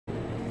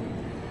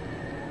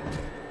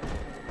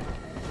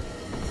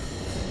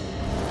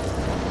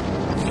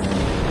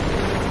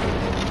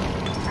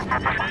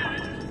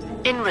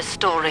In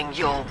restoring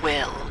your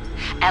will,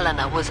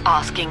 Eleanor was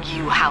asking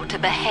you how to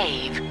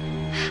behave.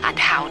 And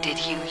how did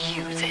you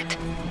use it?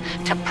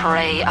 To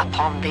prey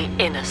upon the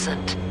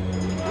innocent.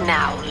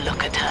 Now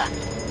look at her.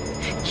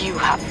 You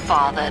have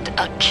fathered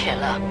a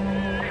killer.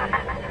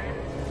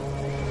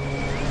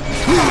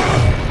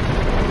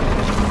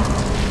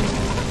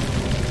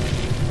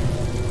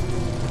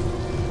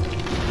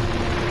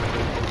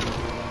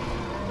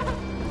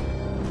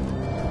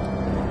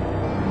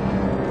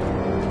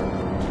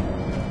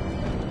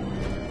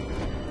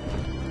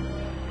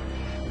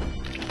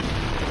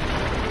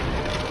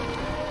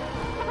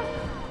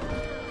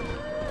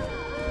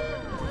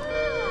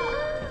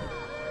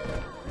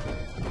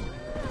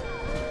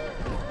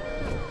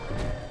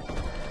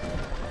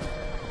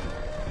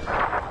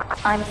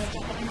 I'm...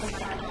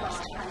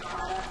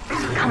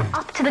 Come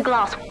up to the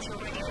glass.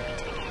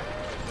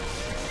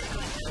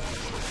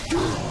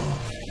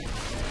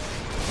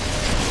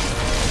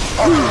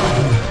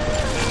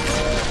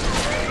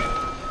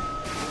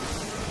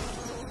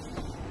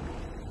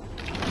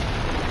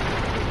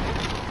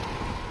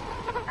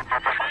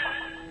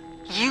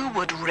 You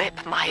would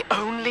rip my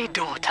only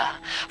daughter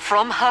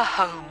from her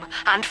home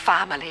and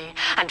family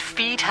and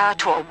feed her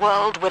to a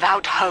world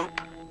without hope.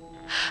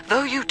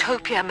 Though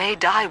Utopia may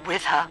die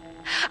with her,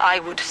 I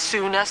would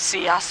sooner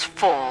see us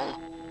fall.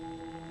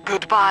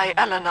 Goodbye,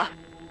 Eleanor.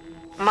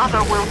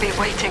 Mother will be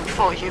waiting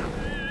for you.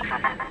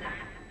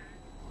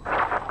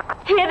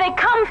 Here they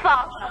come,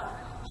 Father!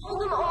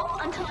 Hold them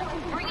off until I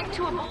can bring it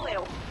to a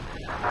boil.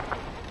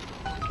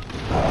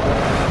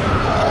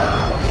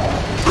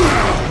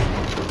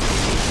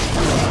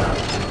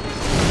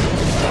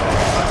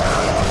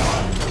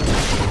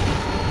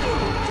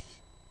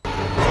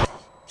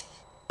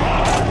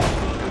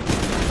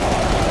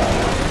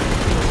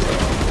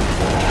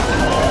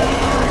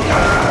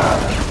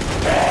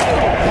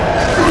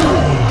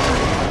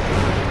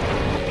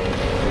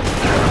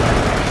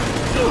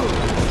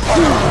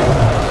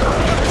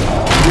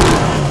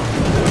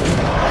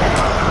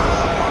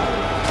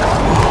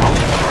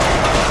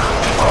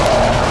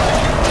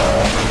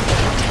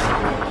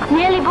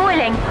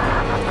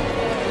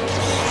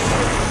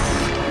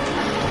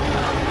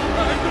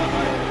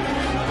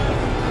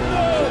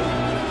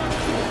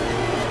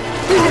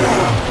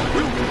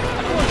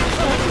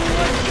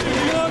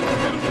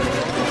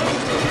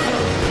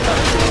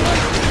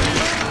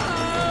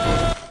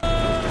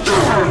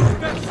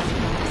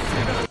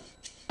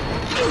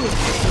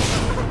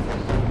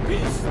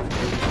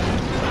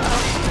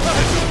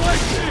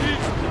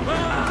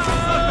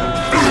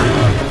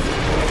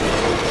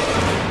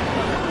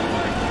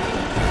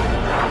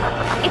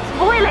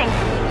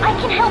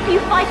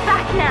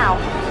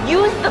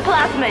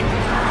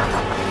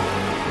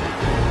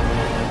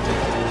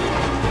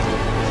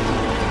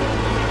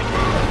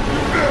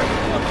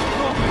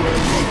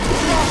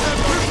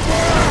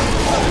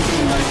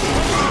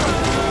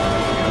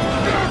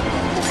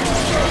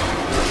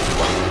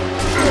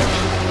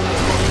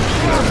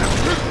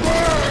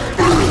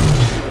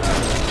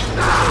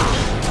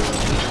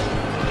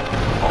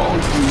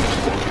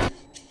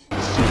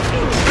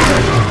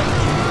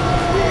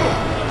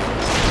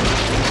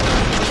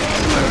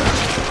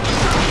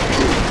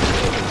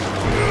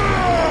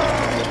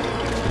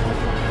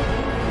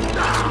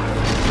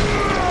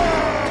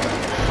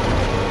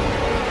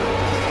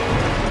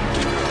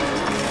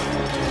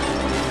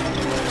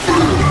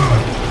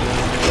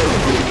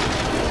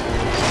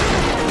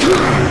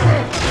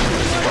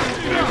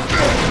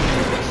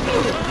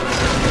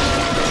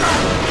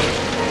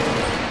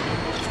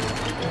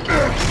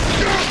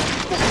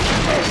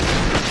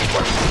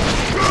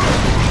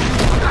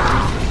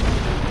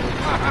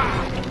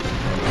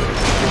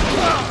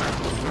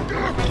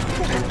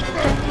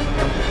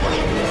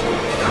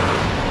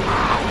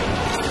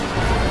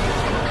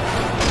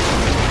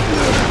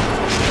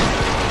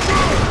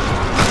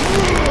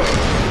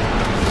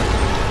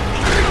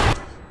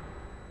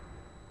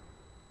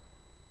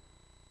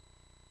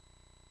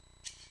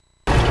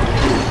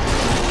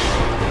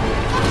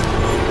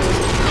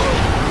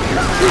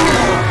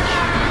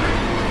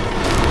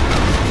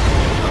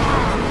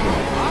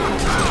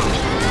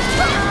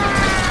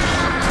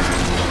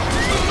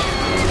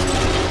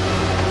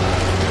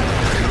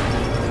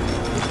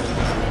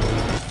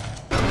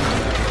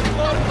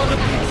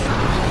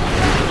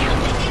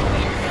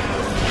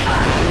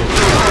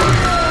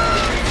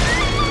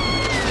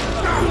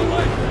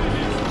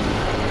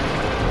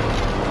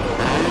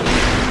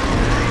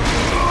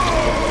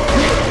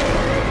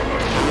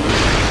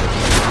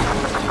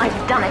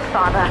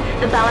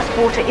 The ballast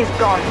water is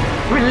gone.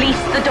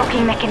 Release the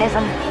docking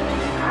mechanism.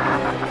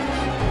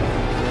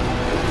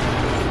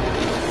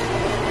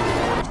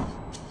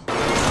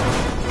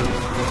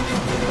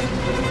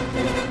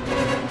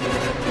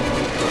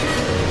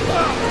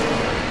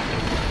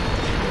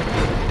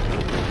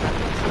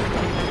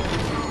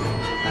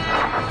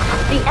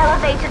 The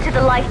elevator to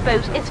the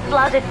lifeboat is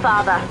flooded,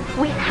 Father.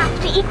 We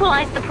have to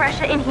equalize the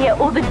pressure in here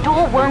or the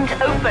door won't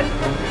open.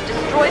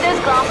 Destroy those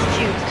glass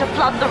tubes to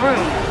flood the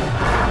room.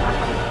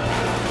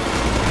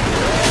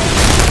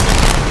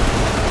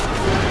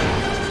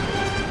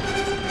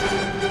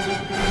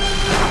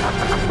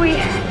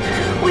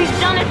 We've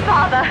done it,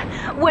 Father!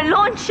 We're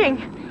launching!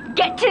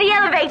 Get to the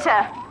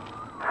elevator!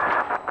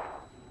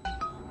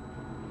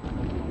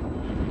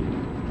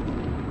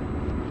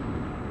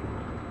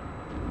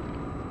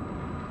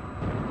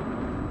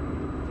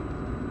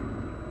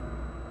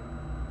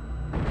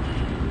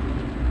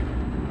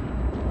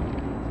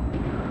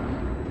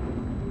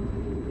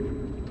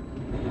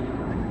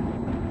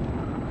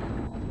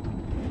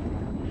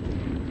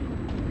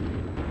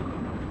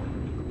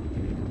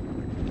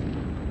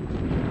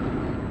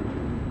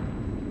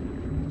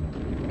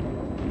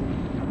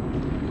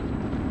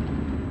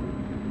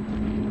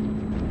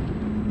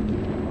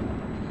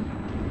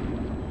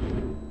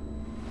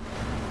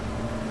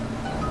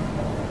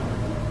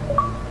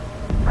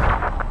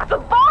 The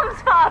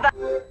bombs, Father!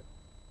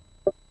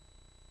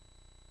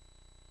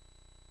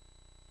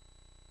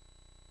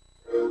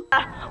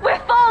 We're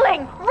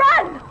falling!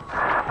 Run!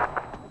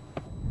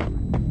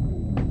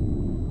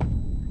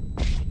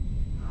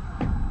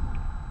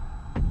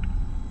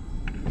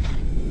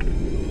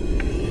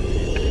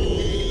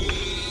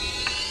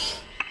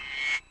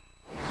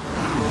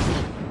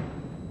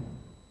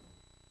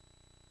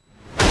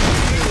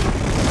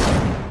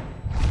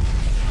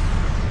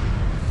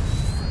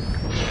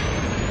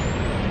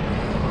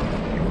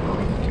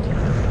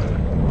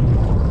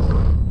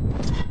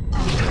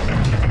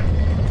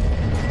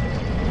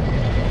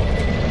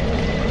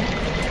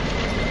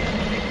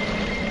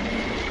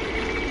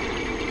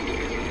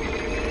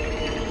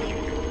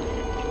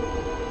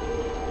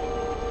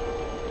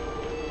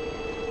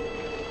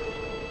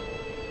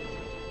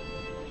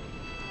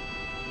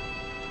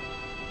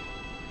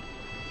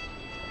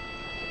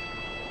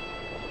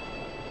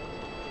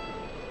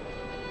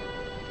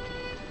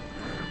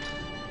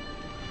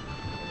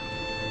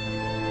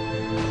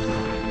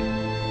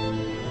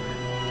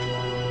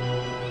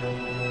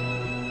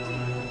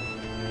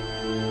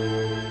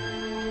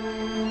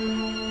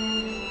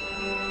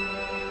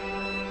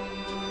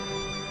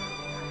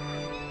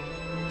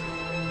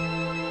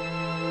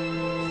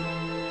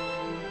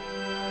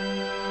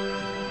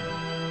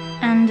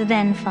 And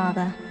then,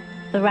 Father,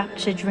 the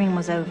rapture dream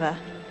was over.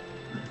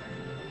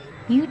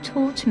 You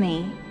taught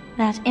me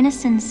that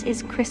innocence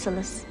is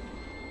chrysalis,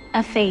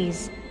 a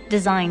phase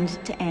designed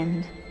to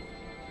end.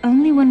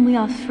 Only when we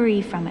are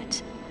free from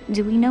it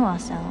do we know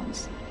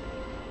ourselves.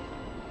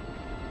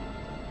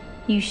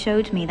 You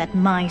showed me that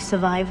my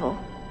survival,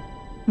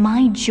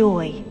 my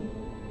joy,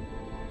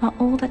 are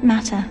all that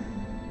matter.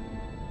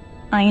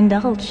 I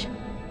indulge.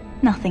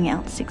 Nothing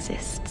else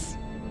exists.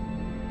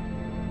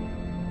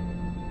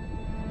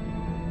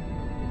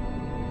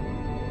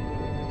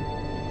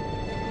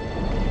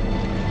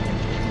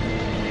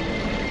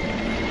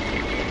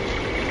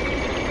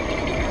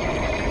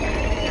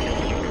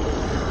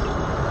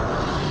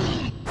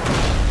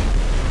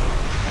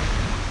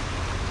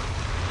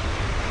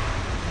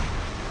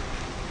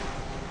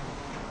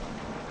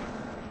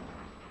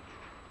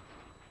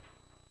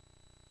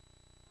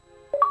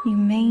 You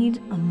made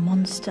a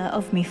monster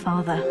of me,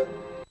 Father.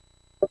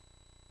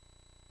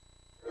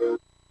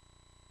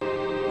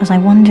 But I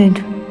wondered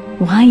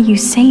why you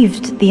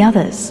saved the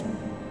others.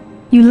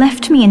 You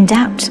left me in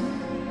doubt.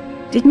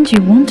 Didn't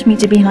you want me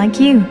to be like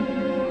you?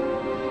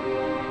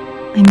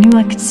 I knew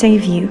I could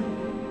save you,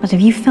 but if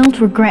you felt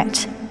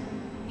regret,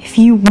 if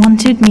you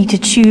wanted me to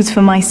choose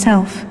for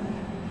myself,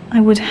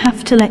 I would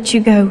have to let you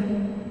go,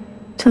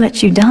 to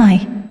let you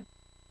die.